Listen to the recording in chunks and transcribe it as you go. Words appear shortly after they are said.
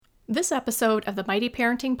This episode of the Mighty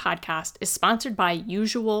Parenting Podcast is sponsored by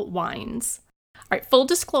Usual Wines. All right, full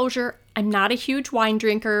disclosure, I'm not a huge wine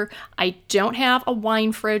drinker. I don't have a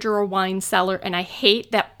wine fridge or a wine cellar, and I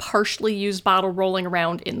hate that partially used bottle rolling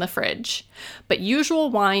around in the fridge. But Usual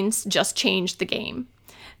Wines just changed the game.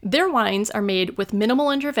 Their wines are made with minimal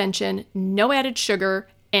intervention, no added sugar,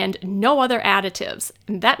 and no other additives.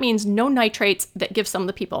 And that means no nitrates that give some of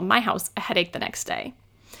the people in my house a headache the next day.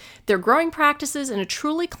 Their growing practices and a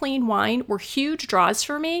truly clean wine were huge draws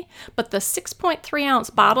for me, but the 6.3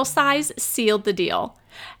 ounce bottle size sealed the deal.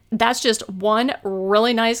 That's just one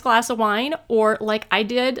really nice glass of wine, or like I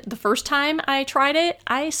did the first time I tried it,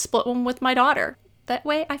 I split one with my daughter. That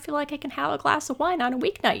way I feel like I can have a glass of wine on a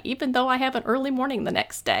weeknight, even though I have an early morning the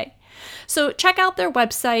next day. So check out their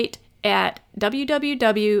website at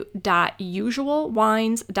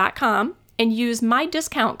www.usualwines.com. and use my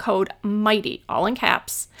discount code MIGHTY, all in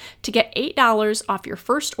caps, to get $8 off your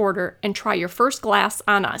first order and try your first glass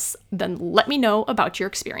on us. Then let me know about your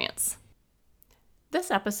experience. This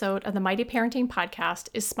episode of the Mighty Parenting Podcast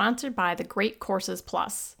is sponsored by the Great Courses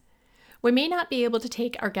Plus. We may not be able to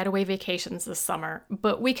take our getaway vacations this summer,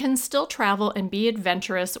 but we can still travel and be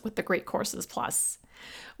adventurous with the Great Courses Plus.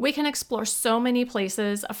 We can explore so many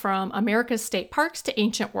places, from America's state parks to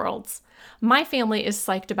ancient worlds. My family is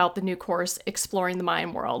psyched about the new course, Exploring the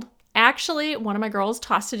Mayan World. Actually, one of my girls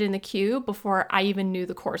tossed it in the queue before I even knew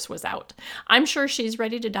the course was out. I'm sure she's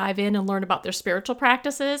ready to dive in and learn about their spiritual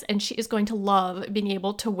practices, and she is going to love being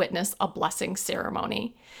able to witness a blessing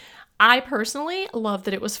ceremony. I personally love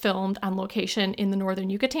that it was filmed on location in the northern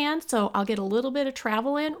Yucatan, so I'll get a little bit of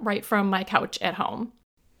travel in right from my couch at home.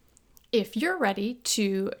 If you're ready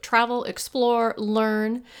to travel, explore,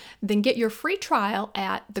 learn, then get your free trial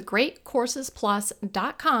at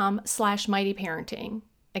thegreatcoursesplus.com/mightyparenting.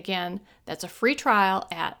 Again, that's a free trial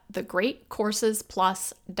at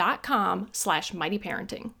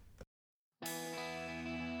thegreatcoursesplus.com/mightyparenting.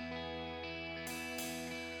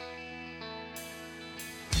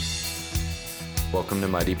 Welcome to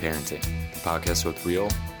Mighty Parenting, the podcast with real,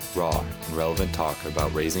 raw, and relevant talk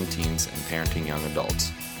about raising teens and parenting young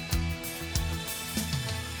adults.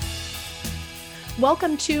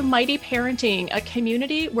 Welcome to Mighty Parenting, a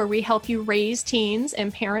community where we help you raise teens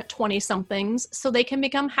and parent 20-somethings so they can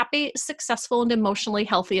become happy, successful, and emotionally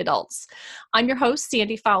healthy adults. I'm your host,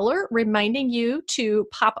 Sandy Fowler, reminding you to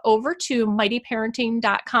pop over to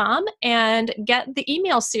mightyparenting.com and get the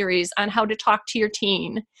email series on how to talk to your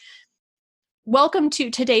teen. Welcome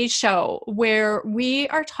to today's show, where we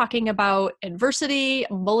are talking about adversity,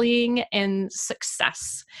 bullying, and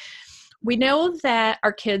success. We know that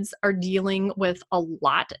our kids are dealing with a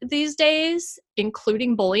lot these days,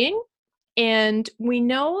 including bullying, and we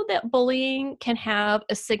know that bullying can have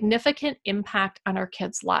a significant impact on our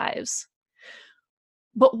kids' lives.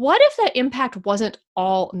 But what if that impact wasn't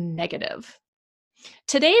all negative?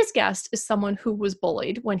 Today's guest is someone who was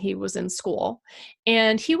bullied when he was in school,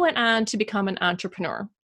 and he went on to become an entrepreneur.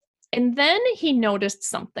 And then he noticed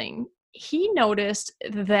something. He noticed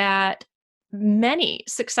that many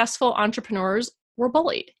successful entrepreneurs were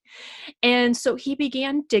bullied. And so he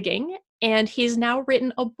began digging, and he's now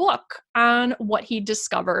written a book on what he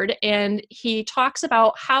discovered. And he talks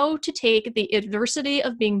about how to take the adversity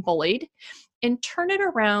of being bullied and turn it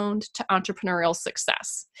around to entrepreneurial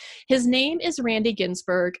success. His name is Randy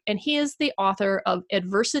Ginsburg, and he is the author of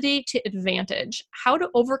Adversity to Advantage: How to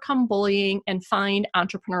Overcome Bullying and Find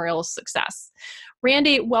Entrepreneurial Success.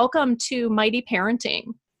 Randy, welcome to Mighty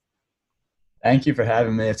Parenting. Thank you for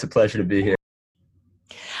having me. It's a pleasure to be here.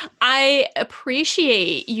 I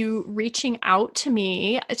appreciate you reaching out to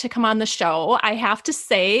me to come on the show. I have to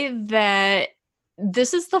say that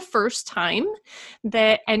this is the first time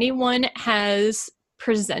that anyone has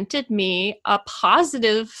presented me a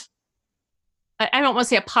positive, I don't want to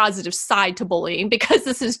say a positive side to bullying, because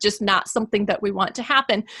this is just not something that we want to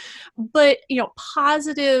happen, but,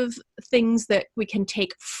 positive things that we can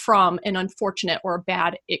take from an unfortunate or a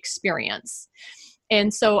bad experience.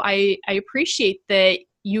 And so I appreciate that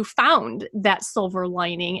you found that silver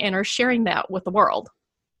lining and are sharing that with the world.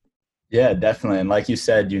 Yeah, definitely. And like you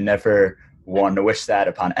said, you never want to wish that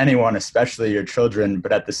upon anyone, especially your children.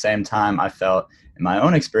 But at the same time, I felt in my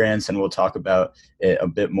own experience, and we'll talk about it a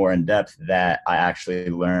bit more in depth, that I actually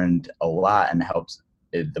learned a lot, and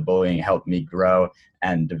the bullying helped me grow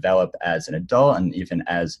and develop as an adult, and even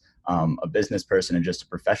as a business person and just a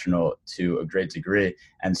professional to a great degree.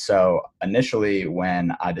 And so initially,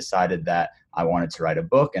 when I decided that I wanted to write a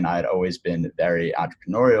book, and I had always been very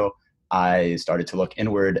entrepreneurial, I started to look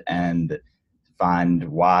inward and find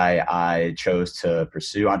why I chose to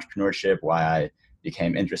pursue entrepreneurship, why I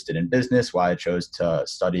became interested in business, why I chose to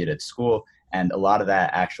study it at school. And a lot of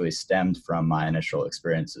that actually stemmed from my initial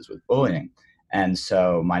experiences with bullying. And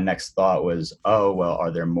so my next thought was, oh, well,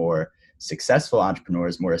 are there more successful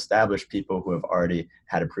entrepreneurs, more established people who have already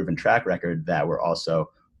had a proven track record that were also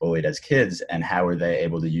bullied as kids, and how are they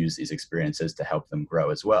able to use these experiences to help them grow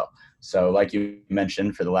as well? So like you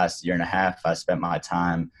mentioned, for the last year and a half, I spent my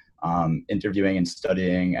time interviewing and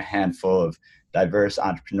studying a handful of diverse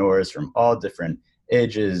entrepreneurs from all different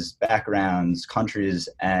ages, backgrounds, countries,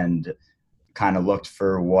 and kind of looked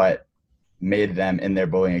for what made them in their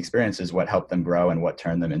bullying experiences, what helped them grow, and what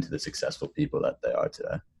turned them into the successful people that they are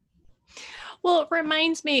today. Well, it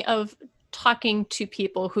reminds me of talking to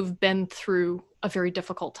people who've been through a very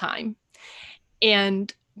difficult time.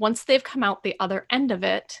 And once they've come out the other end of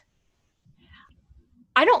it,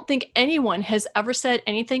 I don't think anyone has ever said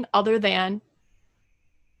anything other than,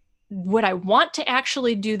 would I want to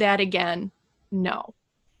actually do that again? No.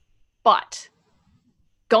 But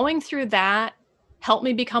going through that helped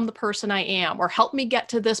me become the person I am, or helped me get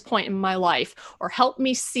to this point in my life, or helped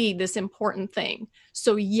me see this important thing.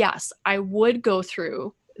 So yes, I would go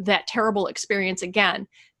through that terrible experience again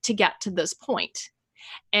to get to this point.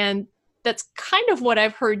 And that's kind of what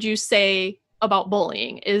I've heard you say about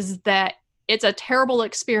bullying, is that it's a terrible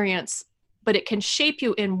experience, but it can shape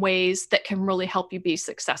you in ways that can really help you be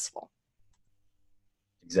successful.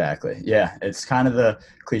 Exactly. Yeah. It's kind of the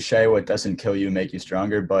cliche, what doesn't kill you make you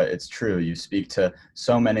stronger, but it's true. You speak to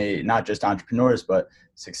so many, not just entrepreneurs, but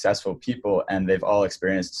successful people, and they've all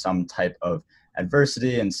experienced some type of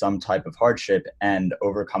adversity and some type of hardship, and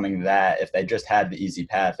overcoming that. If they just had the easy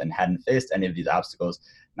path and hadn't faced any of these obstacles,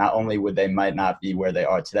 not only would they might not be where they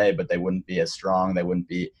are today, but they wouldn't be as strong, they wouldn't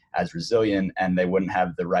be as resilient, and they wouldn't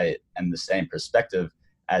have the right and the same perspective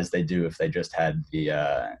as they do if they just had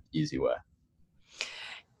the easy way.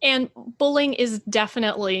 And bullying is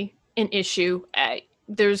definitely an issue.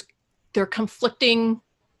 There are conflicting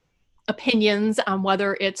opinions on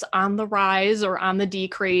whether it's on the rise or on the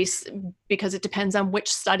decrease, because it depends on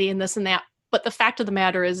which study and this and that. But the fact of the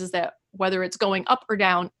matter is that whether it's going up or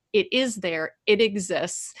down, it is there, it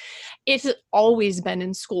exists. It's always been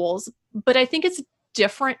in schools, but I think it's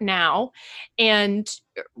different now. And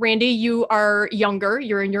Randy, you are younger,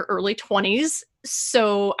 you're in your early 20s.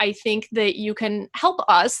 So I think that you can help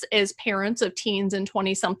us as parents of teens and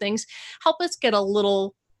 20-somethings, help us get a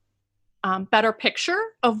little better picture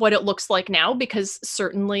of what it looks like now, because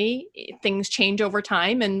certainly things change over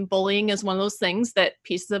time, and bullying is one of those things that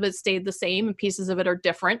pieces of it stayed the same and pieces of it are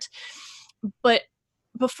different. But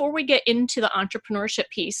before we get into the entrepreneurship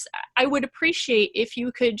piece, I would appreciate if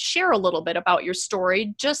you could share a little bit about your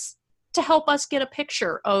story, just to help us get a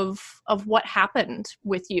picture of what happened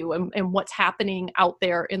with you and what's happening out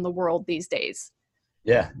there in the world these days.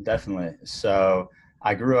 Yeah, definitely. So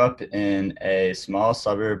I grew up in a small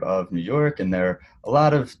suburb of New York, and there are a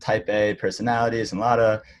lot of type A personalities, and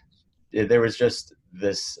there was just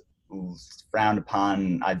this frowned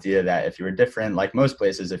upon idea that if you were different, like most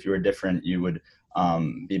places, if you were different, you would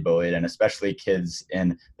be bullied. And especially kids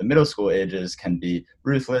in the middle school ages can be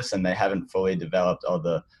ruthless, and they haven't fully developed all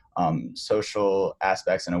the social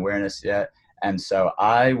aspects and awareness yet. And so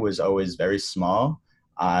I was always very small.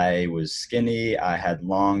 I was skinny. I had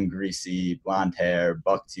long, greasy, blonde hair,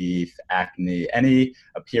 buck teeth, acne, any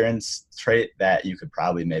appearance trait that you could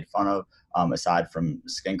probably make fun of, aside from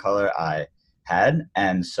skin color, I had.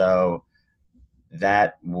 And so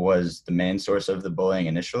that was the main source of the bullying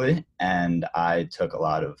initially. And I took a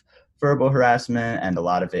lot of verbal harassment, and a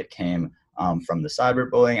lot of it came from the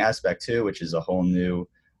cyberbullying aspect too, which is a whole new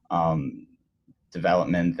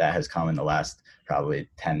development that has come in the last probably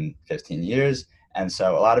 10, 15 years. And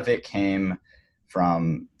so a lot of it came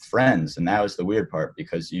from friends. And that was the weird part,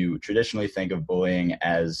 because you traditionally think of bullying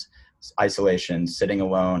as isolation, sitting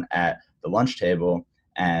alone at the lunch table,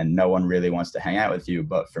 and no one really wants to hang out with you.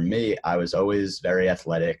 But for me, I was always very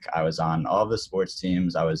athletic. I was on all the sports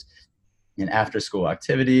teams. I was in after school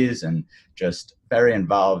activities and just very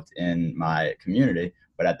involved in my community.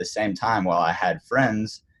 But at the same time, while I had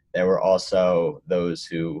friends, there were also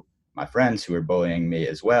my friends who were bullying me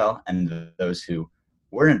as well. And those who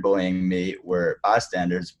weren't bullying me were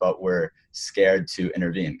bystanders, but were scared to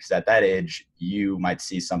intervene. Because at that age, you might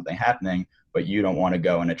see something happening, but you don't want to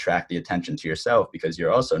go and attract the attention to yourself, because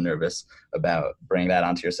you're also nervous about bringing that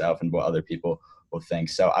onto yourself and what other people will think.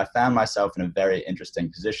 So I found myself in a very interesting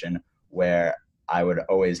position where I would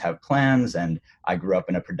always have plans, and I grew up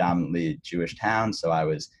in a predominantly Jewish town, so I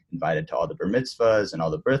was invited to all the bar mitzvahs and all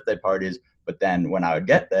the birthday parties. But then when I would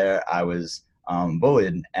get there, I was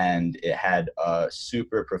bullied, and it had a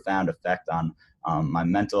super profound effect on my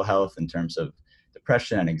mental health in terms of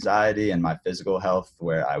depression and anxiety, and my physical health,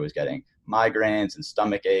 where I was getting migraines and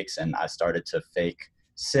stomach aches, and I started to fake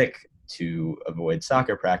sick to avoid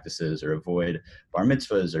soccer practices or avoid bar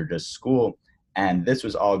mitzvahs or just school. And this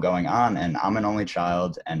was all going on, and I'm an only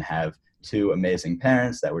child and have two amazing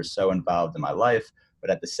parents that were so involved in my life. But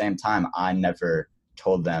at the same time, I never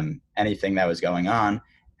told them anything that was going on.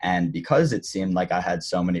 And because it seemed like I had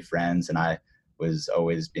so many friends and I was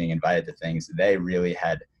always being invited to things, they really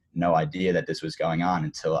had no idea that this was going on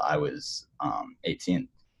until I was 18.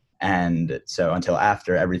 And so until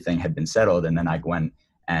after everything had been settled, and then I went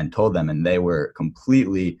and told them, and they were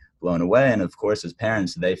completely blown away. And of course, as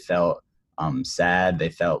parents, they felt sad. They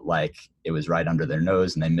felt like it was right under their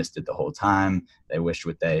nose and they missed it the whole time. They wished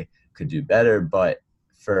what they could do better. But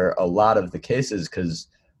for a lot of the cases, because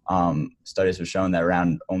studies have shown that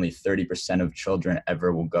around only 30% of children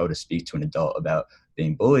ever will go to speak to an adult about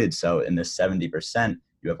being bullied. So in this 70%,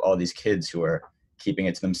 you have all these kids who are keeping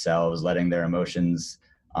it to themselves, letting their emotions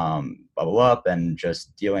bubble up and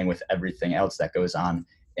just dealing with everything else that goes on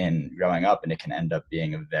in growing up. And it can end up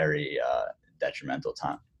being a very detrimental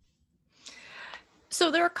time. So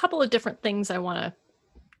there are a couple of different things I want to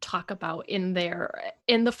talk about in there.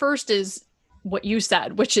 And the first is what you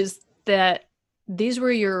said, which is that these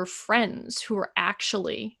were your friends who were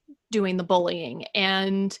actually doing the bullying.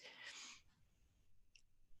 And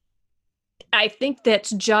I think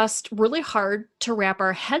that's just really hard to wrap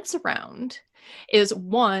our heads around, is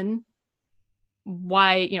one,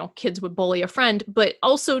 why, kids would bully a friend, but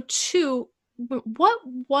also two, what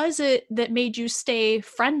was it that made you stay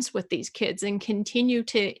friends with these kids and continue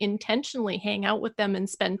to intentionally hang out with them and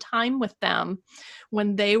spend time with them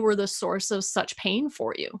when they were the source of such pain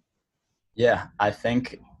for you? Yeah, I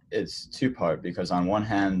think it's two-part, because on one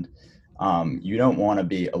hand, you don't want to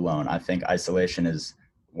be alone. I think isolation is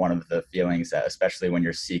one of the feelings that, especially when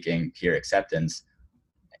you're seeking peer acceptance,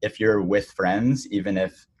 if you're with friends, even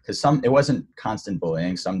if, because it wasn't constant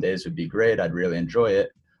bullying. Some days would be great, I'd really enjoy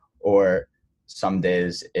it. Or some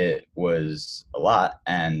days it was a lot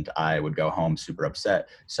and I would go home super upset.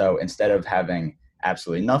 So instead of having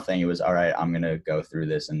absolutely nothing, it was, all right, I'm going to go through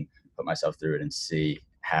this and put myself through it and see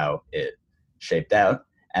how it shaped out.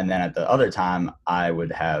 And then at the other time, I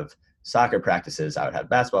would have soccer practices, I would have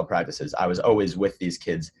basketball practices. I was always with these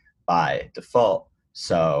kids by default.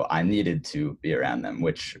 So I needed to be around them,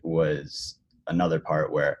 which was another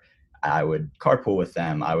part where I would carpool with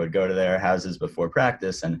them. I would go to their houses before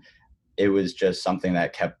practice, and it was just something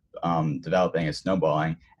that kept developing and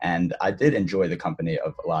snowballing. And I did enjoy the company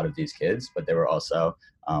of a lot of these kids, but there were also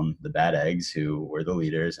the bad eggs who were the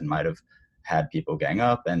leaders and might have had people gang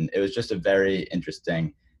up. And it was just a very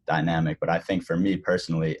interesting dynamic. But I think for me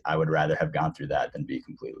personally, I would rather have gone through that than be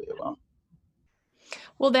completely alone.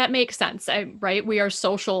 Well, that makes sense, right? We are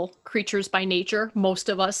social creatures by nature. Most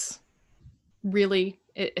of us really,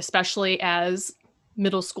 especially as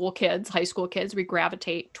middle school kids, high school kids, we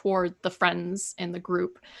gravitate toward the friends and the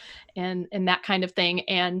group and that kind of thing.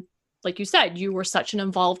 And like you said, you were such an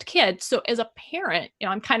involved kid. So as a parent,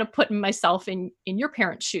 I'm kind of putting myself in your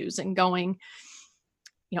parents' shoes and going,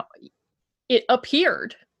 it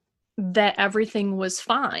appeared that everything was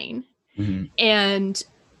fine. Mm-hmm. And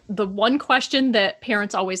the one question that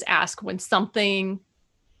parents always ask when something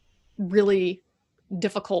really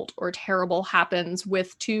difficult or terrible happens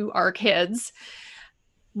to our kids,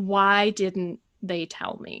 why didn't they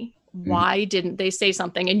tell me? Why didn't they say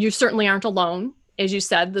something? And you certainly aren't alone. As you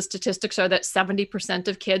said, the statistics are that 70%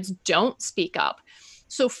 of kids don't speak up.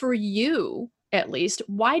 So for you, at least,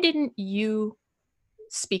 why didn't you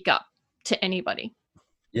speak up to anybody?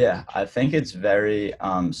 Yeah, I think it's very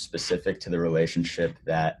specific to the relationship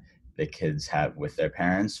that the kids have with their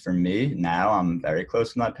parents. For me, now I'm very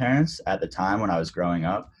close with my parents. At the time when I was growing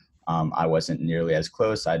up, I wasn't nearly as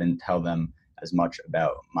close. I didn't tell them as much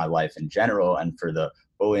about my life in general. And for the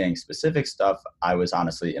bullying specific stuff, I was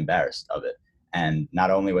honestly embarrassed of it. And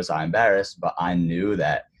not only was I embarrassed, but I knew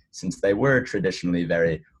that since they were traditionally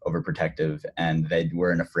very overprotective and they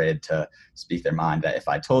weren't afraid to speak their mind, that if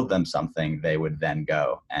I told them something, they would then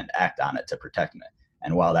go and act on it to protect me.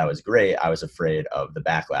 And while that was great, I was afraid of the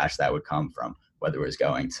backlash that would come from whether it was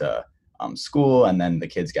going to school and then the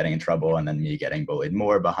kids getting in trouble and then me getting bullied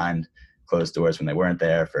more behind closed doors when they weren't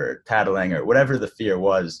there for tattling or whatever the fear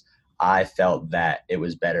was. I felt that it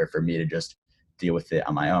was better for me to just deal with it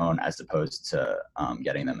on my own as opposed to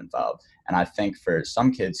getting them involved. And I think for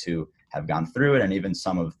some kids who have gone through it, and even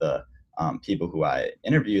some of the people who I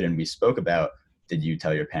interviewed and we spoke about, did you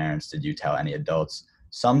tell your parents? Did you tell any adults?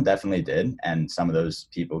 Some definitely did. And some of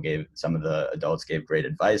the adults gave great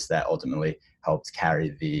advice that ultimately helped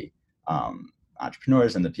carry the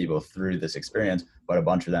entrepreneurs and the people through this experience, but a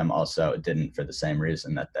bunch of them also didn't for the same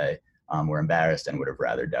reason, that they were embarrassed and would have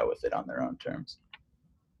rather dealt with it on their own terms.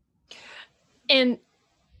 And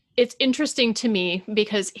it's interesting to me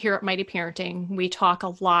because here at Mighty Parenting, we talk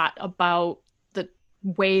a lot about the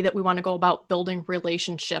way that we want to go about building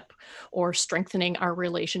relationship or strengthening our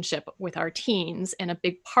relationship with our teens. And a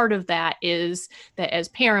big part of that is that as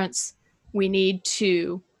parents, we need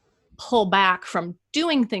to pull back from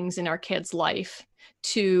doing things in our kids' life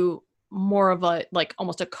to more of a, like,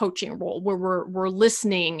 almost a coaching role where we're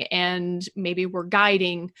listening and maybe we're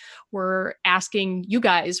guiding, we're asking you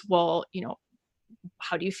guys, well,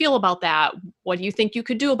 how do you feel about that? What do you think you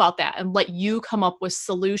could do about that? And let you come up with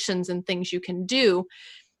solutions and things you can do.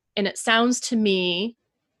 And it sounds to me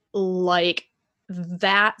like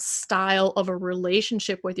that style of a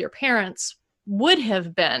relationship with your parents would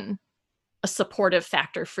have been a supportive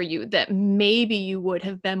factor for you, that maybe you would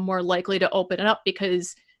have been more likely to open it up,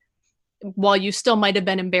 because while you still might have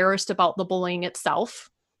been embarrassed about the bullying itself,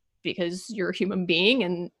 because you're a human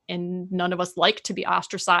being and none of us like to be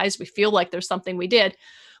ostracized. We feel like there's something we did.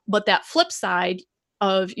 But that flip side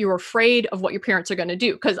of you're afraid of what your parents are going to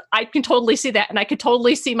do, because I can totally see that. And I could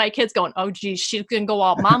totally see my kids going, oh, geez, she's going to go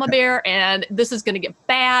all mama bear and this is going to get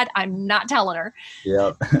bad. I'm not telling her.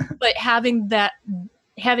 Yep. But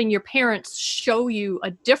having your parents show you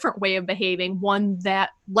a different way of behaving, one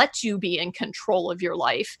that lets you be in control of your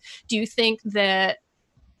life. Do you think that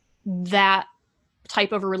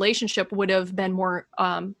type of a relationship would have been more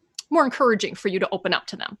encouraging for you to open up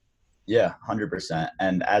to them? Yeah, 100%.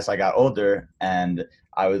 And as I got older, and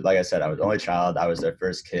I was, like I said, I was only child, I was their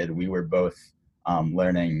first kid. We were both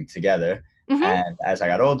learning together. Mm-hmm. And as I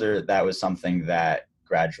got older, that was something that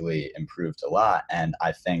gradually improved a lot. And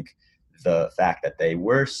I think the fact that they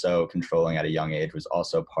were so controlling at a young age was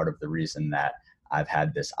also part of the reason that I've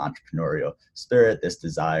had this entrepreneurial spirit, this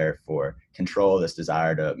desire for control, this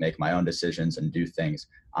desire to make my own decisions and do things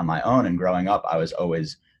on my own. And growing up, I was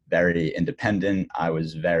always very independent. I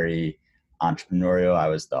was very entrepreneurial. I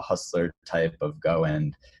was the hustler type of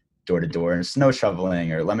going door to door and snow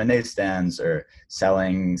shoveling or lemonade stands or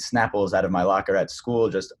selling Snapples out of my locker at school,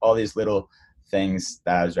 just all these little things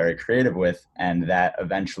that I was very creative with. And that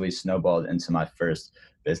eventually snowballed into my first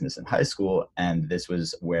business in high school. And this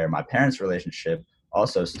was where my parents' relationship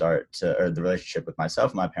the relationship with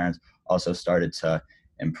myself and my parents also started to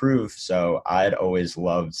improve. So I'd always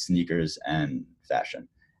loved sneakers and fashion,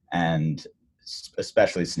 and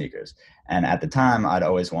especially sneakers. And at the time, I'd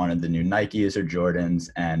always wanted the new Nikes or Jordans,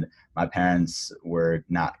 and my parents were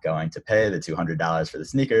not going to pay the $200 for the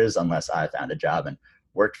sneakers unless I found a job and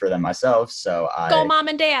worked for them myself. So go mom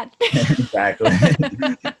and dad. Exactly.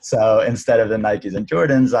 So instead of the Nikes and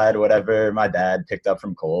Jordans, I had whatever my dad picked up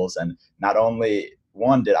from Kohl's. And not only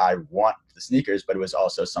did I want the sneakers, but it was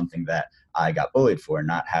also something that I got bullied for,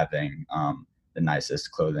 not having the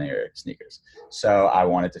nicest clothing or sneakers. So I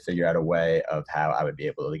wanted to figure out a way of how I would be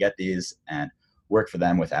able to get these and work for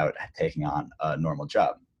them without taking on a normal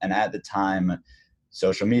job. And at the time,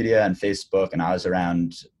 social media and Facebook, and I was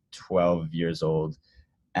around 12 years old,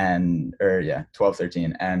 12,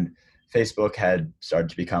 13. And Facebook had started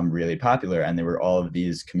to become really popular. And there were all of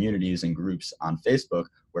these communities and groups on Facebook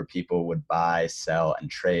where people would buy, sell, and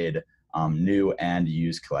trade new and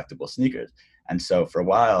used collectible sneakers. And so for a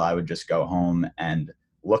while, I would just go home and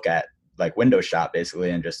look at, like, window shop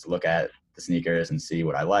basically, and just look at the sneakers and see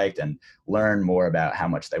what I liked and learn more about how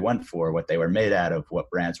much they went for, what they were made out of, what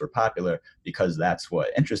brands were popular, because that's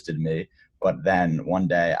what interested me. But then one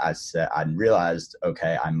day I realized,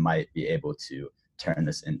 okay, I might be able to turn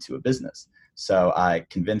this into a business. So I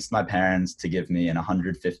convinced my parents to give me an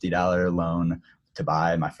 $150 loan to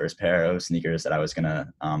buy my first pair of sneakers that I was going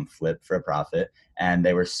to flip for a profit. And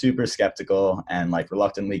they were super skeptical and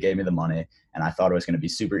reluctantly gave me the money. And I thought it was going to be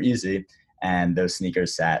super easy. And those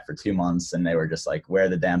sneakers sat for 2 months and they were just like, wear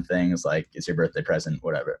the damn things, like, it's your birthday present,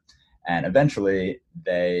 whatever. And eventually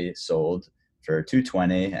they sold for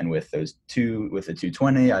 $220, and with the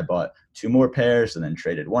 $220, I bought 2 more pairs and then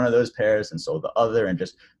traded one of those pairs and sold the other, and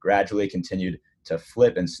just gradually continued to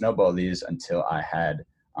flip and snowball these until I had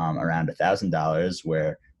around $1,000,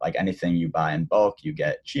 where, like, anything you buy in bulk, you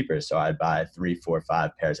get cheaper. So I'd buy 3, 4,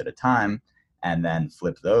 5 pairs at a time and then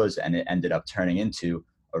flip those, and it ended up turning into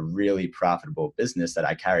a really profitable business that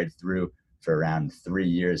I carried through for around 3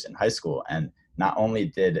 years in high school. And not only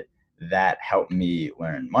did that helped me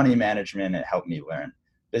learn money management, it helped me learn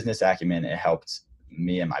business acumen, it helped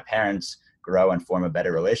me and my parents grow and form a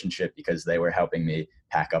better relationship, because they were helping me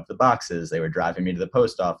pack up the boxes, they were driving me to the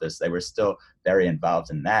post office, they were still very involved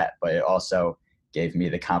in that. But it also gave me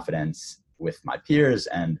the confidence with my peers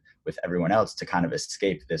and with everyone else to kind of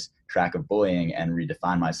escape this track of bullying and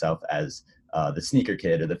redefine myself as the sneaker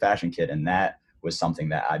kid or the fashion kid. And that was something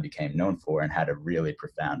that I became known for and had a really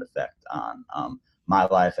profound effect on my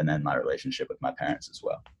life and then my relationship with my parents as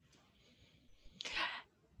well.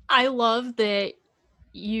 I love that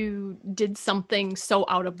you did something so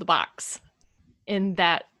out of the box in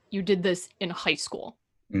that you did this in high school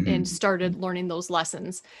and started learning those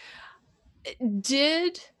lessons.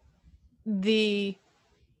 Did the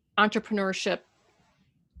entrepreneurship,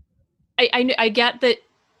 I get that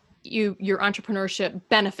your entrepreneurship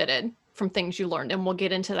benefited from things you learned, and we'll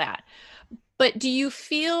get into that. But do you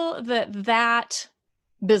feel that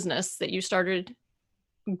business that you started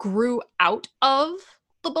grew out of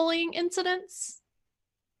the bullying incidents?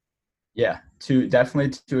 Yeah,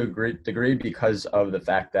 definitely to a great degree, because of the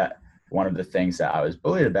fact that one of the things that I was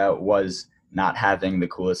bullied about was not having the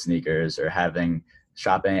coolest sneakers or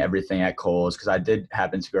shopping everything at Kohl's, because I did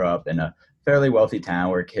happen to grow up in a fairly wealthy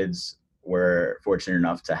town where kids were fortunate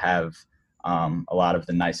enough to have a lot of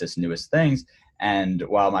the nicest, newest things. And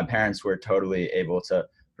while my parents were totally able to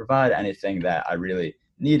provide anything that I really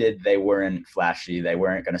needed, they weren't flashy. They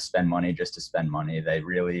weren't going to spend money just to spend money. They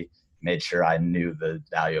really made sure I knew the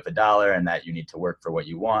value of a dollar and that you need to work for what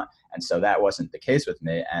you want. And so that wasn't the case with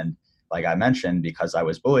me. And like I mentioned, because I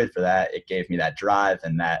was bullied for that, it gave me that drive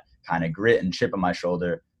and that kind of grit and chip on my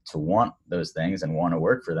shoulder to want those things and want to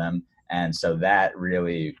work for them. And so that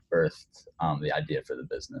really birthed the idea for the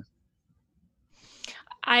business.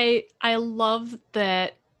 I love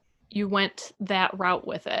that you went that route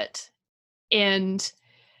with it, and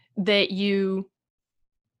that you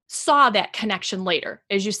saw that connection later.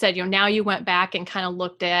 As you said, now you went back and kind of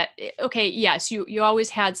looked at, okay, yes, you always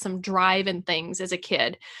had some drive and things as a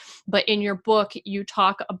kid, but in your book, you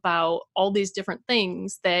talk about all these different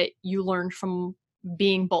things that you learned from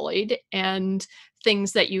being bullied and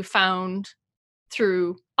things that you found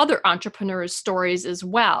through other entrepreneurs' stories as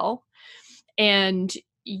well. And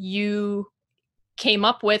you came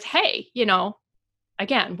up with, hey,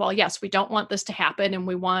 again, well, yes, we don't want this to happen, and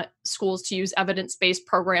we want schools to use evidence-based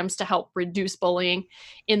programs to help reduce bullying.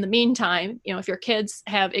 In the meantime, if your kids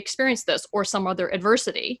have experienced this or some other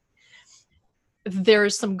adversity,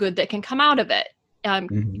 there's some good that can come out of it.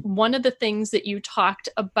 One of the things that you talked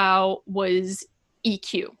about was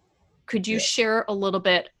EQ. Could you share a little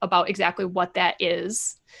bit about exactly what that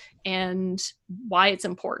is and why it's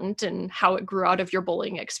important and how it grew out of your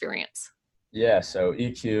bullying experience? Yeah, so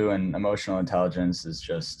EQ and emotional intelligence is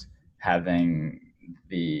just having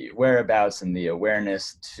the whereabouts and the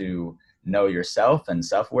awareness to know yourself and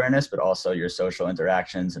self-awareness, but also your social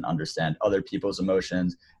interactions and understand other people's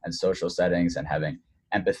emotions and social settings, and having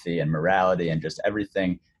empathy and morality and just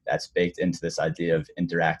everything that's baked into this idea of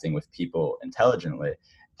interacting with people intelligently.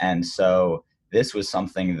 And so this was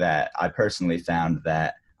something that I personally found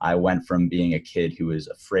that I went from being a kid who was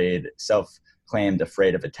afraid, self-claimed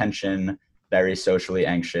afraid of attention, very socially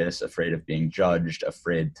anxious, afraid of being judged,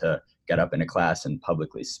 afraid to get up in a class and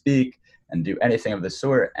publicly speak and do anything of the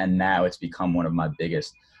sort. And now it's become one of my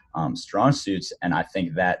biggest strong suits. And I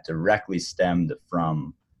think that directly stemmed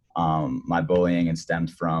from my bullying and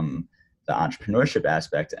stemmed from the entrepreneurship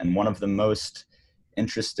aspect. And one of the most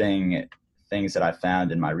interesting things that I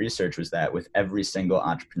found in my research was that with every single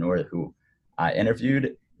entrepreneur who I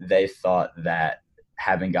interviewed, they thought that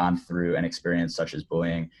having gone through an experience such as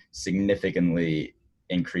bullying significantly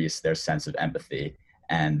increased their sense of empathy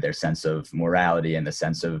and their sense of morality and the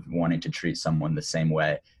sense of wanting to treat someone the same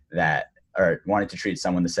way that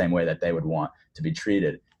they would want to be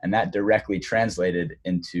treated. And that directly translated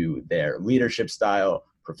into their leadership style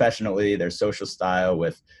professionally, their social style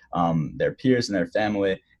with their peers and their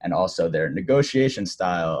family, and also their negotiation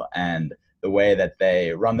style and the way that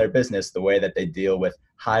they run their business, the way that they deal with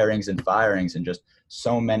hirings and firings, and just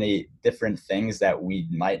so many different things that we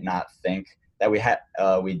might not think that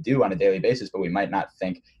we do on a daily basis, but we might not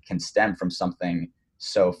think can stem from something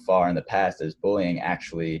so far in the past as bullying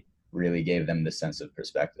actually really gave them the sense of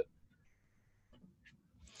perspective.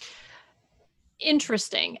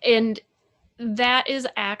 Interesting. And that is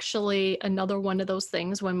actually another one of those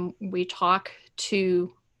things when we talk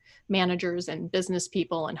to managers and business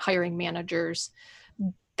people and hiring managers,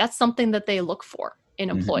 that's something that they look for in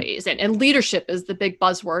employees. And leadership is the big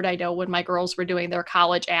buzzword. I know when my girls were doing their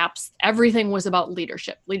college apps, everything was about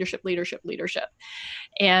leadership.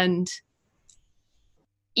 And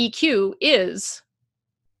EQ is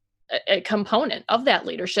a component of that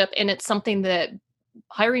leadership. And it's something that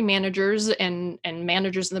hiring managers and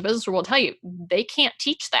managers in the business world will tell you, they can't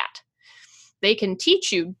teach that. They can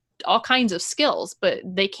teach you all kinds of skills, but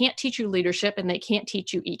they can't teach you leadership and they can't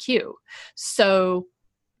teach you EQ. So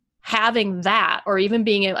having that, or even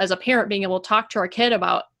being, as a parent, being able to talk to our kid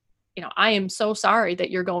about, I am so sorry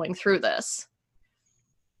that you're going through this.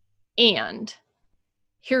 And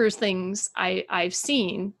here's things I've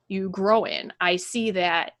seen you grow in. I see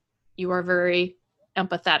that you are very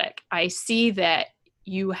empathetic. I see that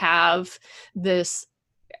you have this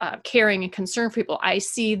caring and concern for people. I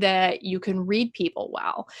see that you can read people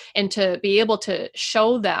well. And to be able to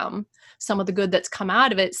show them some of the good that's come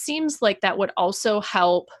out of it seems like that would also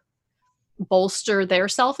help bolster their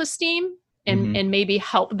self-esteem and maybe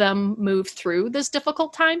help them move through this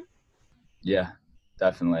difficult time. Yeah,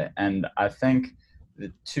 definitely. And I think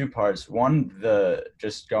the two parts,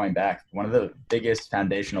 just going back, one of the biggest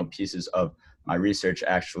foundational pieces of my research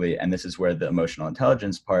actually, and this is where the emotional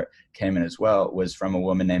intelligence part came in as well, was from a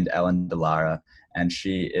woman named Ellen DeLara. And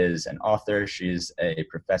she is an author. She's a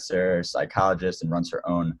professor, psychologist, and runs her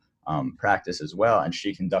own practice as well. And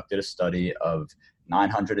she conducted a study of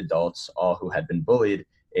 900 adults, all who had been bullied,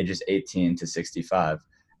 ages 18 to 65,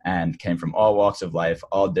 and came from all walks of life,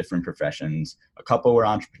 all different professions. A couple were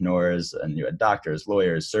entrepreneurs, and you had doctors,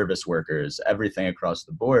 lawyers, service workers, everything across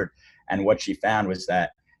the board. And what she found was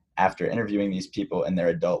that after interviewing these people in their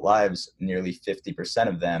adult lives, nearly 50%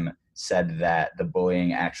 of them said that the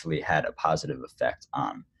bullying actually had a positive effect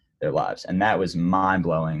on their lives. And that was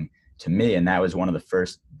mind-blowing to me. And that was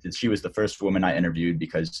she was the first woman I interviewed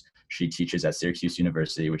because she teaches at Syracuse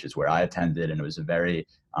University, which is where I attended. And it was very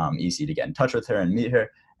easy to get in touch with her and meet her.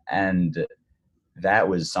 And that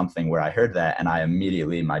was something where I heard that,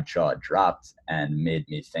 and my jaw dropped and made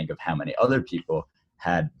me think of how many other people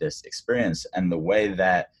had this experience. And the way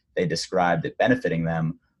that they described it benefiting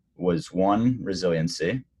them was, one,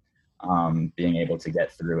 resiliency, being able to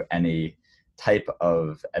get through any type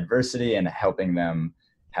of adversity and helping them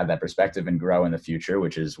have that perspective and grow in the future,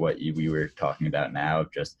 which is what we were talking about now,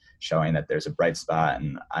 just showing that there's a bright spot.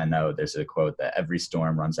 And I know there's a quote that every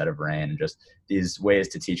storm runs out of rain, and just these ways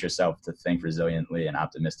to teach yourself to think resiliently and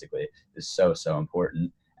optimistically is so, so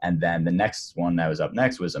important. And then the next one that was up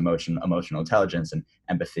next was emotional intelligence and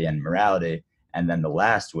empathy and morality. And then the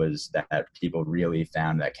last was that people really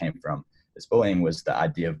found that came from this bullying was the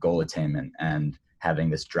idea of goal attainment and having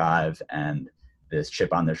this drive and this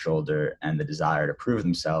chip on their shoulder and the desire to prove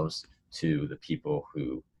themselves to the people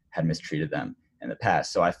who had mistreated them in the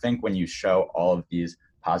past. So I think when you show all of these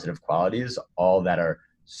positive qualities, all that are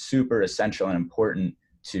super essential and important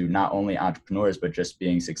to not only entrepreneurs, but just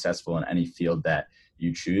being successful in any field that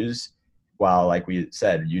you choose, while, like we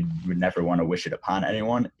said, you would never want to wish it upon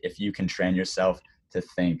anyone, if you can train yourself to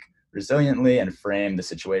think resiliently and frame the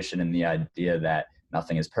situation in the idea that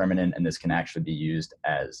nothing is permanent and this can actually be used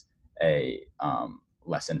as a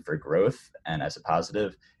lesson for growth and as a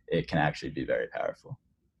positive, it can actually be very powerful.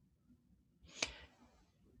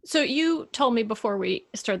 So you told me before we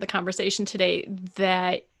started the conversation today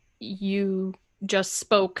that you just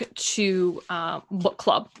spoke to book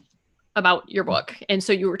club about your book. And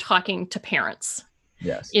so you were talking to parents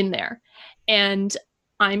in there. And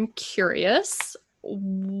I'm curious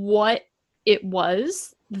what it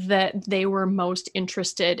was that they were most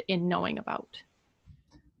interested in knowing about.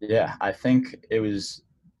 Yeah, I think it was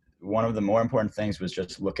one of the more important things was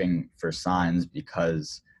just looking for signs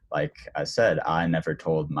because, like I said, I never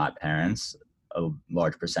told my parents. A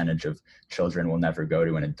large percentage of children will never go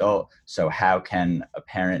to an adult. So how can a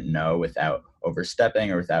parent know without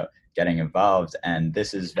overstepping or without getting involved? And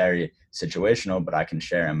this is very situational, but I can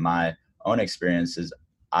share in my own experiences.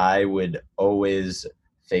 I would always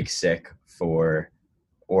fake sick or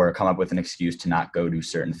come up with an excuse to not go do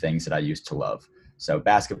certain things that I used to love. So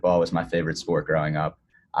basketball was my favorite sport growing up.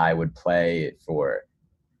 I would play for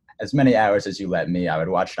as many hours as you let me. I would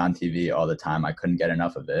watch it on TV all the time. I couldn't get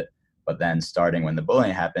enough of it. But then starting when the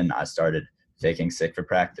bullying happened, I started faking sick for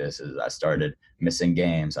practices. I started missing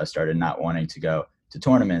games. I started not wanting to go to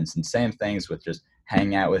tournaments, and same things with just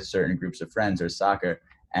hanging out with certain groups of friends or soccer.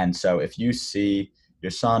 And so if you see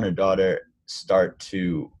your son or daughter start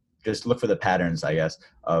to just look for the patterns, I guess,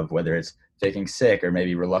 of whether it's faking sick or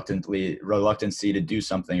maybe reluctancy to do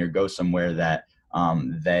something or go somewhere that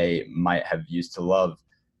they might have used to love,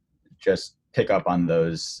 just pick up on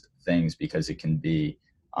those things because it can be,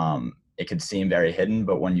 it could seem very hidden,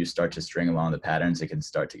 but when you start to string along the patterns, it can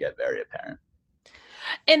start to get very apparent.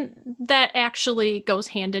 And that actually goes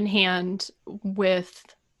hand in hand with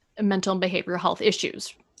mental and behavioral health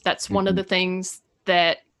issues. That's one of the things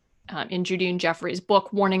that in Judy and Jeffrey's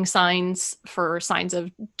book, Warning Signs for Signs of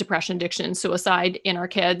Depression, Addiction, and Suicide in Our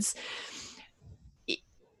Kids,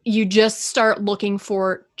 you just start looking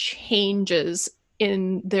for changes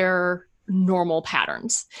in their normal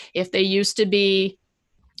patterns. If they used to be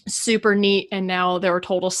super neat and now they're a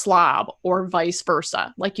total slob, or vice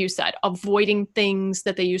versa. Like you said, avoiding things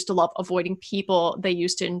that they used to love, avoiding people they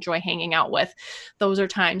used to enjoy hanging out with. Those are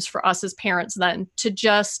times for us as parents then to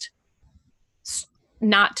just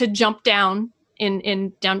not to jump down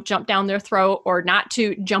jump down their throat, or not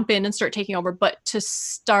to jump in and start taking over, but to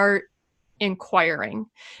start inquiring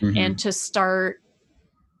and to start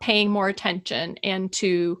paying more attention and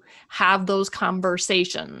to have those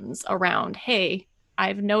conversations around, hey,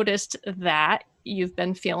 I've noticed that you've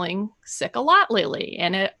been feeling sick a lot lately,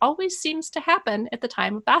 and it always seems to happen at the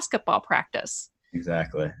time of basketball practice.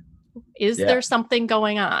 Exactly. Is there something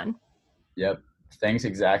going on? Yep. Things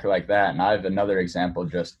exactly like that. And I have another example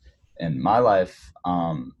just in my life,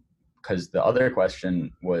 because the other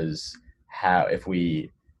question was how, if we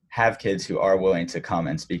have kids who are willing to come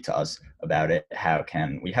and speak to us about it, how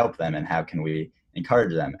can we help them and how can we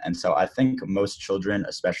encourage them? And so I think most children,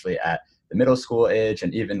 especially at the middle school age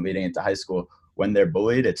and even leading into high school, when they're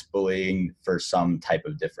bullied, it's bullying for some type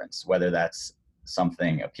of difference, whether that's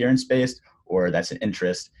something appearance-based or that's an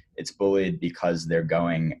interest. It's bullied because they're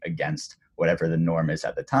going against whatever the norm is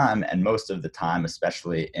at the time. And most of the time,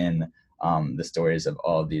 especially in the stories of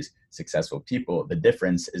all of these successful people, the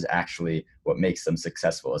difference is actually what makes them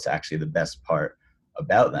successful. It's actually the best part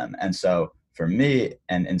about them. And so for me,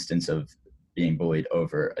 an instance of being bullied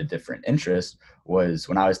over a different interest was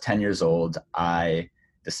when I was 10 years old. I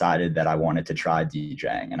decided that I wanted to try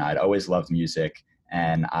DJing, and I'd always loved music.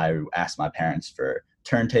 And I asked my parents for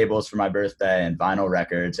turntables for my birthday and vinyl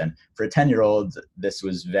records. And for a 10-year-old, this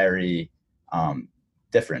was very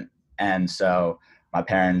different. And so my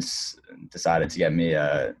parents decided to get me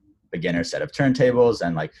a beginner set of turntables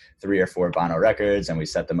and like 3 or 4 vinyl records. And we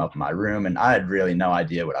set them up in my room. And I had really no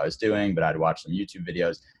idea what I was doing, but I'd watch some YouTube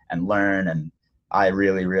videos and learn. And I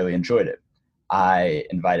really, really enjoyed it. I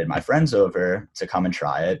invited my friends over to come and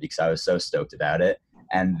try it because I was so stoked about it.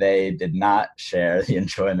 And they did not share the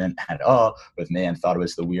enjoyment at all with me and thought it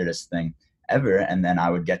was the weirdest thing ever. And then I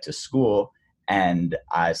would get to school and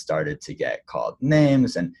I started to get called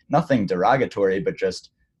names, and nothing derogatory, but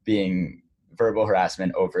just being verbal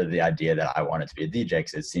harassment over the idea that I wanted to be a DJ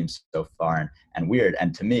because it seems so foreign and weird.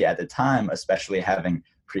 And to me at the time, especially having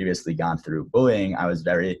previously gone through bullying, I was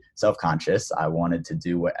very self-conscious. I wanted to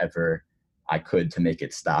do whatever I could to make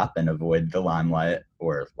it stop and avoid the limelight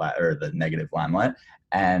or the negative limelight.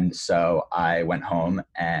 And so I went home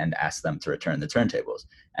and asked them to return the turntables.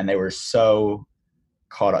 And they were so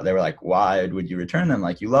caught up. They were like, why would you return them?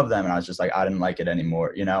 Like, you love them. And I was just like, I didn't like it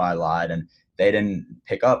anymore. You know, I lied. And they didn't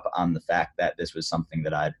pick up on the fact that this was something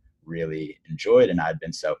that I'd really enjoyed and I'd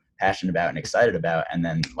been so passionate about and excited about. And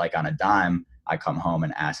then like on a dime, I come home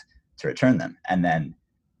and ask to return them. And then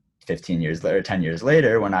 15 years later, 10 years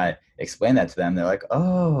later, when I explain that to them, they're like,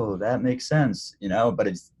 oh, that makes sense. You know, but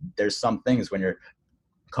there's some things when you're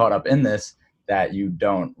caught up in this that you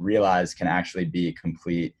don't realize can actually be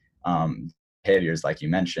complete behaviors like you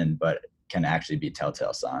mentioned, but can actually be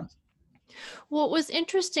telltale signs. What was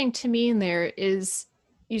interesting to me in there is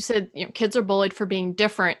you said, you know, kids are bullied for being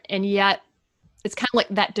different, and yet it's kind of like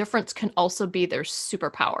that difference can also be their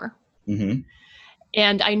superpower. Mm-hmm.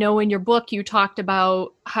 And I know in your book, you talked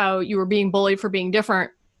about how you were being bullied for being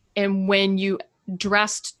different. And when you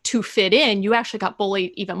dressed to fit in, you actually got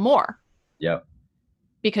bullied even more. Yep.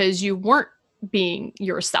 Because you weren't being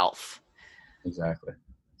yourself. Exactly.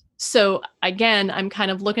 So again, I'm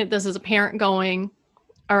kind of looking at this as a parent going,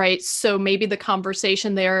 all right, so maybe the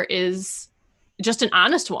conversation there is just an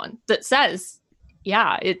honest one that says,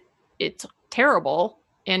 yeah, it's terrible.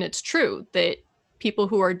 And it's true that people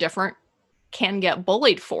who are different can get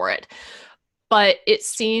bullied for it. But it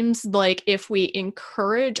seems like if we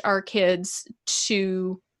encourage our kids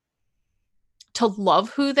to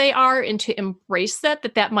love who they are and to embrace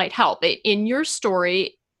that might help. In your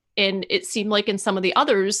story, and it seemed like in some of the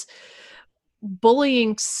others,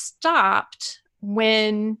 bullying stopped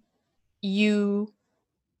when you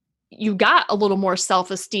got a little more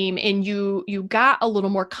self-esteem and you got a little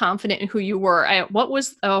more confident in who you were. What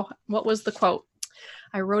was the quote?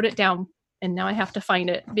 I wrote it down and now I have to find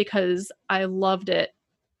it because I loved it.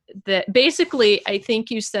 That basically, I think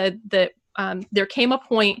you said that there came a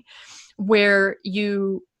point where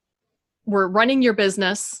you were running your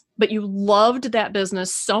business, but you loved that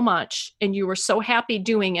business so much and you were so happy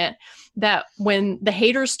doing it that when the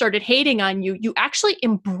haters started hating on you, you actually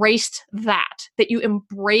embraced that you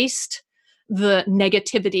embraced the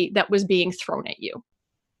negativity that was being thrown at you.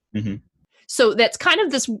 Mm-hmm. So that's kind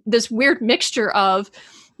of this weird mixture of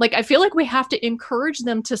Like, I feel like we have to encourage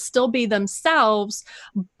them to still be themselves,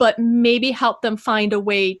 but maybe help them find a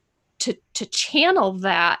way to channel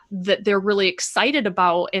that they're really excited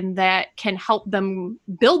about, and that can help them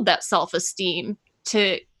build that self-esteem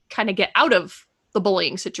to kind of get out of the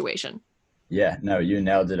bullying situation. Yeah, no, you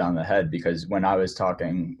nailed it on the head, because when I was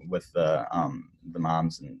talking with the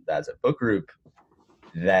moms and dads at book group,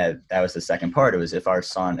 that was the second part. It was,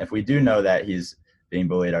 if we do know that he's being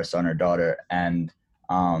bullied, our son or daughter, and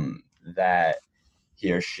that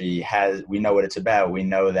he or she we know what it's about. We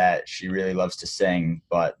know that she really loves to sing,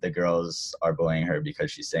 but the girls are bullying her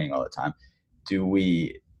because she's singing all the time. Do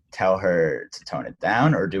we tell her to tone it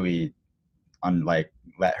down, or do we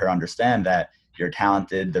let her understand that you're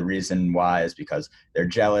talented? The reason why is because they're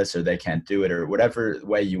jealous or they can't do it, or whatever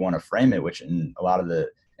way you want to frame it, which in a lot of the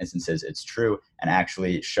instances it's true, and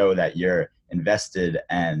actually show that you're invested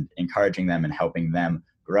and encouraging them and helping them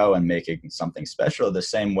grow and making something special, the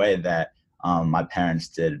same way that my parents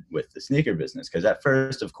did with the sneaker business. Because at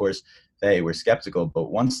first, of course, they were skeptical,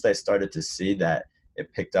 but once they started to see that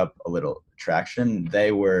it picked up a little traction,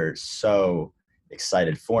 they were so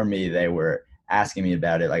excited for me. They were asking me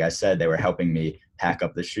about it. Like I said, they were helping me pack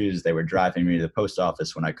up the shoes. They were driving me to the post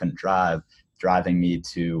office when I couldn't drive, driving me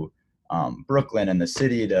to Brooklyn and the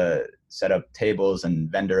city to set up tables and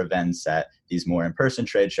vendor events at these more in-person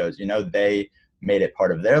trade shows. They made it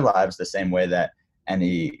part of their lives the same way that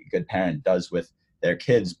any good parent does with their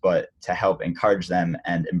kids, but to help encourage them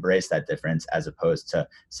and embrace that difference, as opposed to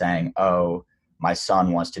saying, oh, my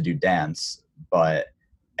son wants to do dance, but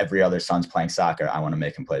every other son's playing soccer, I want to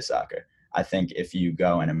make him play soccer. I think if you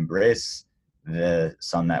go and embrace the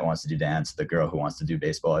son that wants to do dance, the girl who wants to do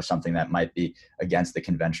baseball, or something that might be against the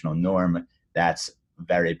conventional norm, that's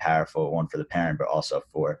very powerful, one for the parent, but also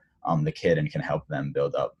for the kid, and can help them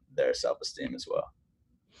build up their self-esteem as well.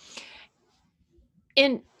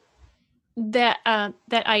 And that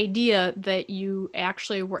idea that you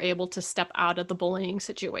actually were able to step out of the bullying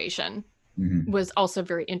situation was also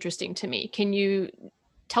very interesting to me. Can you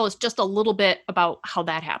tell us just a little bit about how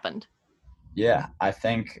that happened? Yeah, I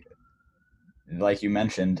think, like you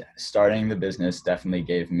mentioned, starting the business definitely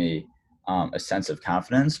gave me a sense of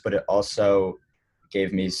confidence, but it also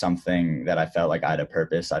gave me something that I felt like I had a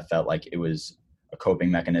purpose. I felt like it was a coping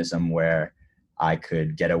mechanism where I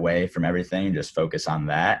could get away from everything and just focus on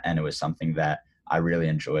that. And it was something that I really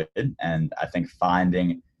enjoyed. And I think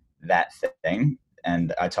finding that thing,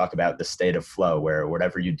 and I talk about the state of flow, where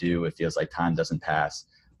whatever you do, it feels like time doesn't pass.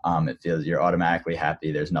 It feels you're automatically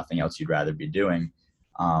happy. There's nothing else you'd rather be doing.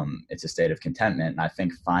 It's a state of contentment. And I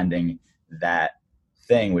think finding that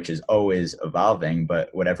thing, which is always evolving, but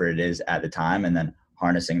whatever it is at the time, and then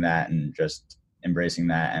harnessing that and just embracing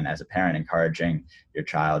that. And as a parent, encouraging your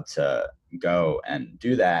child to go and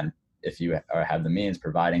do that. And if you have the means,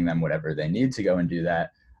 providing them whatever they need to go and do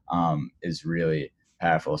that, is really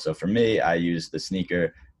powerful. So for me, I use the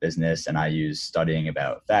sneaker business, and I use studying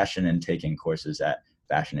about fashion and taking courses at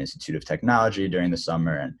Fashion Institute of Technology during the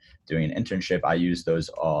summer and doing an internship. I use those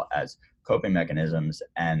all as coping mechanisms.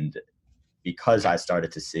 And because I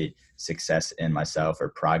started to see success in myself, or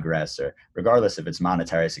progress, or regardless if it's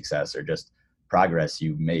monetary success or just progress,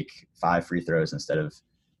 you make 5 free throws instead of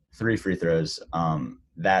 3 free throws,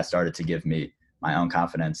 that started to give me my own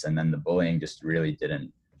confidence. And then the bullying just really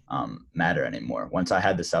didn't matter anymore. Once I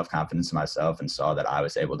had the self-confidence in myself and saw that I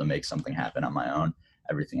was able to make something happen on my own,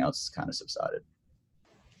 everything else kind of subsided.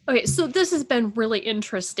 Okay, so this has been really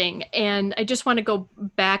interesting, and I just want to go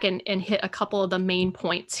back and hit a couple of the main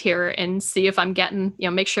points here and see if I'm getting,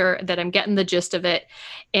 make sure that I'm getting the gist of it.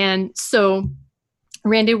 And so,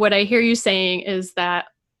 Randy, what I hear you saying is that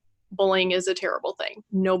bullying is a terrible thing.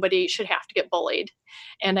 Nobody should have to get bullied.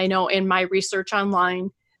 And I know in my research online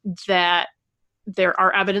that there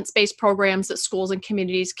are evidence-based programs that schools and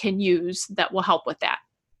communities can use that will help with that.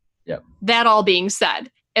 Yep. That all being said,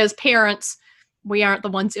 as parents, we aren't the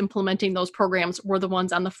ones implementing those programs. We're the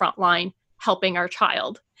ones on the front line helping our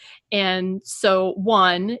child. And so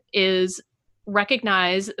one is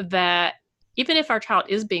recognize that even if our child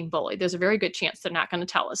is being bullied, there's a very good chance they're not going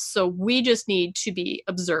to tell us. So we just need to be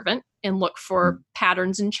observant and look for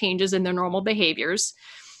patterns and changes in their normal behaviors,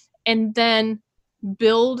 and then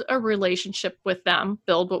build a relationship with them,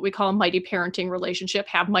 build what we call a mighty parenting relationship,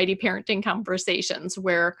 have mighty parenting conversations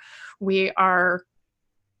where we are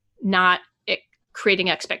not creating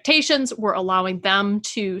expectations. We're allowing them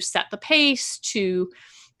to set the pace, to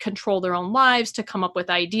control their own lives, to come up with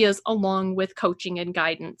ideas along with coaching and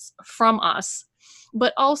guidance from us,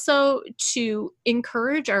 but also to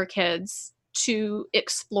encourage our kids to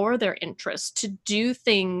explore their interests, to do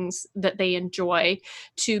things that they enjoy,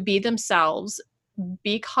 to be themselves,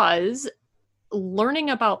 because learning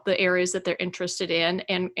about the areas that they're interested in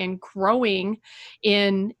and growing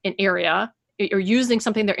in an area or using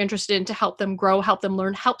something they're interested in to help them grow, help them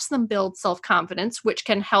learn, helps them build self-confidence, which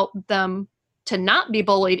can help them to not be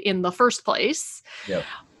bullied in the first place. Yep.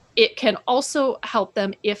 It can also help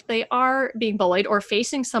them if they are being bullied or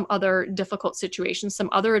facing some other difficult situation, some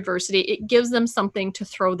other adversity. It gives them something to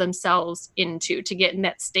throw themselves into to get in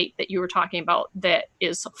that state that you were talking about that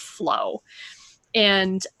is flow.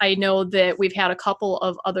 And I know that we've had a couple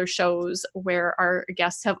of other shows where our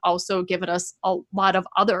guests have also given us a lot of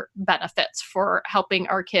other benefits for helping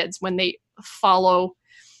our kids when they follow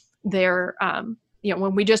their,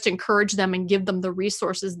 when we just encourage them and give them the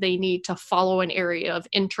resources they need to follow an area of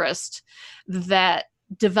interest that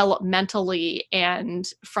developmentally and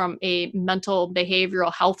from a mental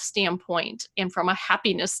behavioral health standpoint and from a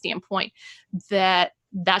happiness standpoint,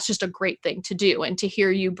 that's just a great thing to do. And to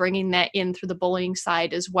hear you bringing that in through the bullying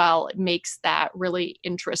side as well, it makes that really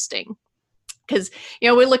interesting. Because,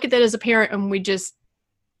 we look at that as a parent and we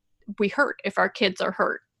hurt if our kids are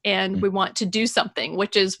hurt. And we want to do something,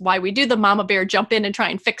 which is why we do the mama bear jump in and try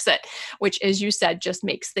and fix it, which, as you said, just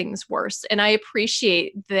makes things worse. And I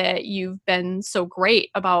appreciate that you've been so great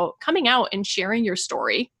about coming out and sharing your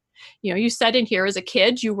story. You said in here as a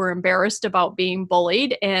kid, you were embarrassed about being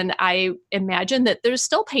bullied. And I imagine that there's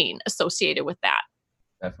still pain associated with that.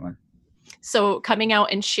 Definitely. So coming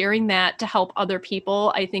out and sharing that to help other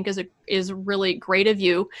people, I think is really great of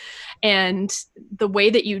you. And the way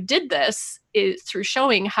that you did this is through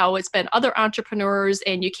showing how it's been other entrepreneurs,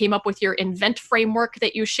 and you came up with your INVENT framework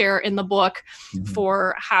that you share in the book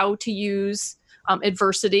for how to use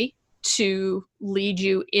adversity to lead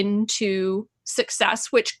you into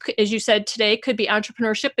success, which, as you said today, could be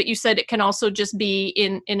entrepreneurship, but you said it can also just be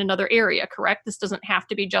in another area, correct? This doesn't have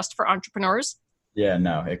to be just for entrepreneurs. Yeah,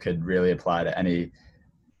 no, it could really apply to any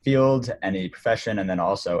field, any profession, and then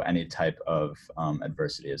also any type of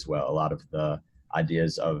adversity as well. A lot of the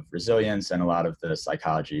ideas of resilience and a lot of the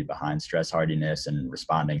psychology behind stress hardiness and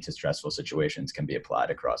responding to stressful situations can be applied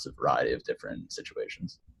across a variety of different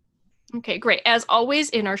situations. Okay, great. As always,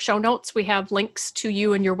 in our show notes, we have links to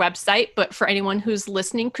you and your website. But for anyone who's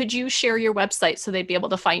listening, could you share your website so they'd be able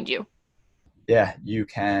to find you? Yeah, you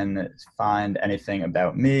can find anything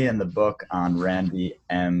about me and the book on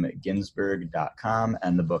randymginsberg.com,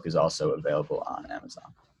 and the book is also available on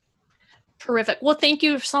Amazon. Terrific. Well, thank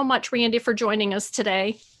you so much, Randy, for joining us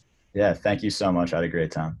today. Yeah, thank you so much. I had a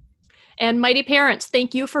great time. And Mighty Parents,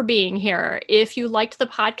 thank you for being here. If you liked the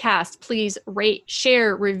podcast, please rate,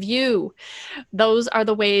 share, review. Those are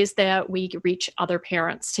the ways that we reach other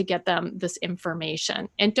parents to get them this information.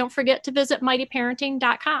 And don't forget to visit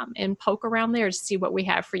mightyparenting.com and poke around there to see what we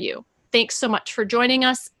have for you. Thanks so much for joining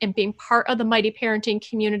us and being part of the Mighty Parenting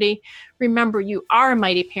community. Remember, you are a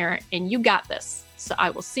mighty parent and you got this. So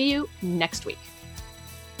I will see you next week.